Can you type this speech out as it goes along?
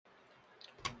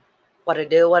What to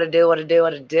do, what to do, what to do, what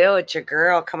to do. It's your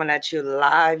girl coming at you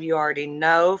live. You already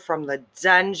know, from the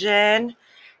dungeon.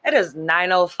 It is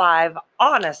 9:05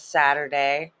 on a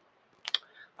Saturday,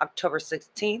 October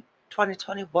 16th,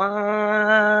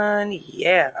 2021.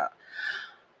 Yeah.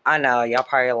 I know, y'all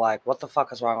probably like, what the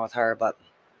fuck is wrong with her? But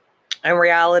in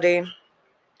reality,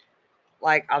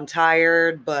 like, I'm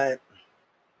tired, but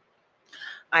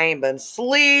I ain't been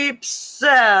asleep.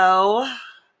 So,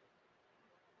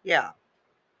 yeah.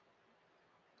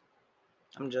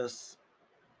 I'm just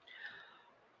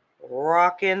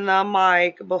rocking the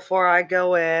mic before I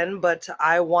go in, but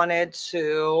I wanted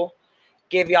to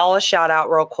give y'all a shout out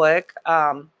real quick.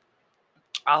 I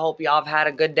hope y'all have had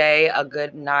a good day, a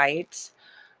good night.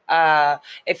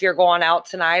 If you're going out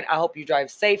tonight, I hope you drive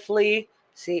safely.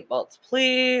 Seatbelts,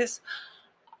 please.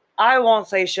 I won't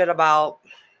say shit about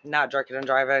not drinking and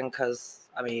driving because,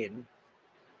 I mean,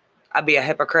 I'd be a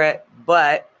hypocrite,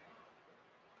 but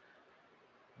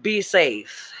be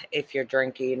safe if you're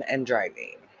drinking and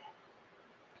driving.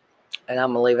 And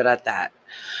I'm going to leave it at that.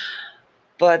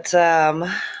 But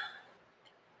I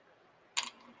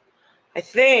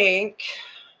think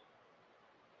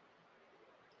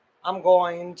I'm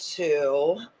going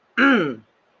to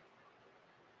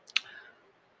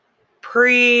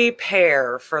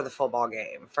prepare for the football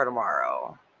game for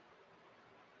tomorrow.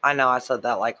 I know I said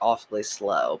that like awfully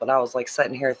slow, but I was like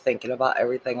sitting here thinking about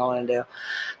everything I want to do.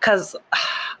 Because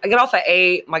I get off at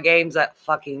 8, my game's at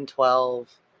fucking 12.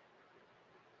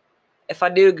 If I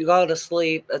do go to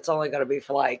sleep, it's only going to be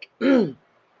for like,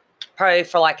 probably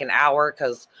for like an hour,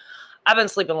 because I've been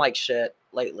sleeping like shit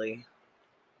lately,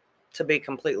 to be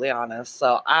completely honest.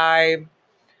 So I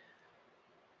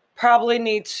probably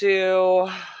need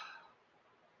to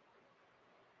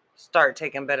start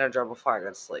taking Benadryl before I go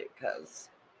to sleep, because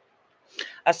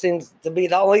that seems to be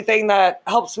the only thing that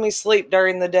helps me sleep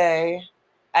during the day.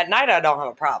 At night, I don't have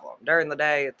a problem. During the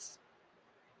day, it's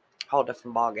a whole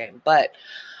different ballgame. But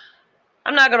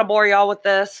I'm not going to bore y'all with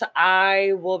this.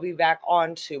 I will be back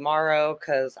on tomorrow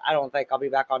because I don't think I'll be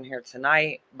back on here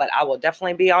tonight. But I will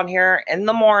definitely be on here in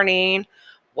the morning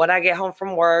when I get home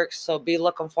from work. So be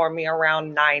looking for me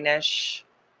around 9-ish.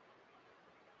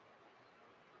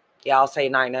 Yeah, I'll say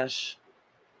 9-ish.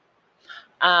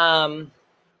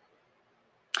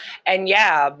 And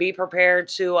yeah, be prepared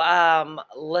to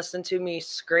listen to me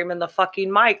screaming the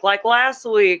fucking mic like last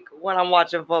week when I'm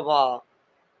watching football.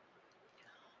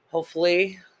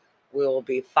 Hopefully, we will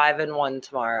be 5-1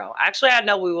 tomorrow. Actually, I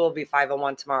know we will be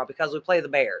 5-1 tomorrow because we play the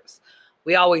Bears.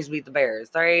 We always beat the Bears.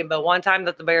 There ain't but one time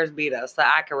that the Bears beat us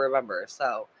that I can remember.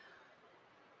 So,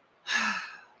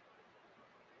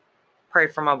 pray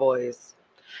for my boys.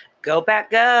 Go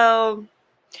back, go.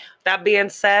 That being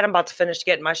said, I'm about to finish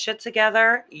getting my shit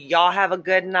together. Y'all have a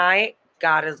good night.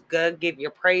 God is good. Give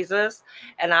your praises.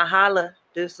 And I holla.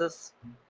 Deuces.